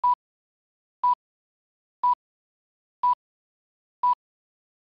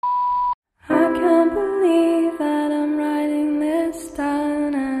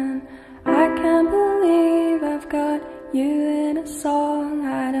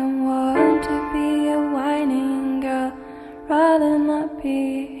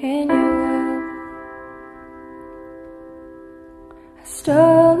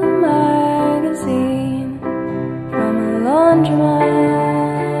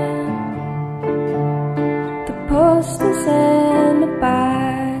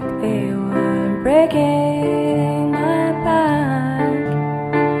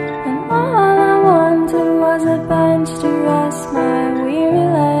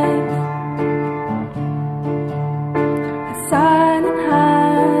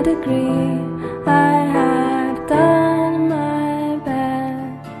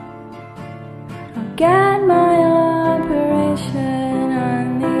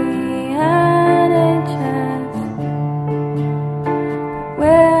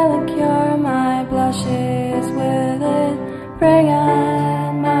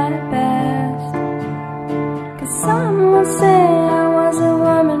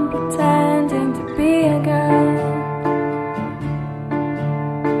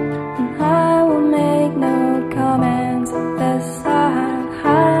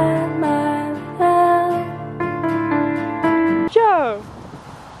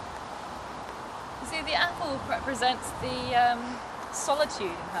the apple represents the solitude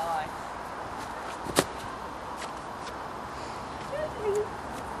in her life.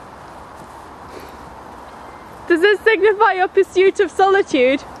 Does this signify your pursuit of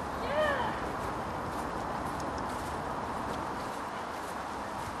solitude? Yeah.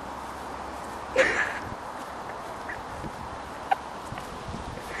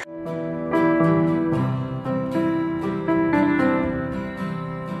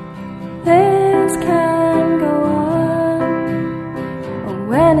 This can go on, or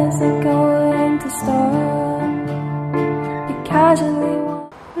when is it going to stop? You casually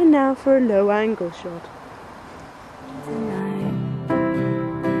walk And now for a low angle shot. tonight.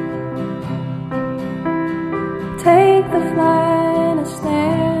 Take the flight of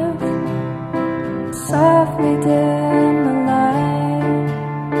stairs, softly dim the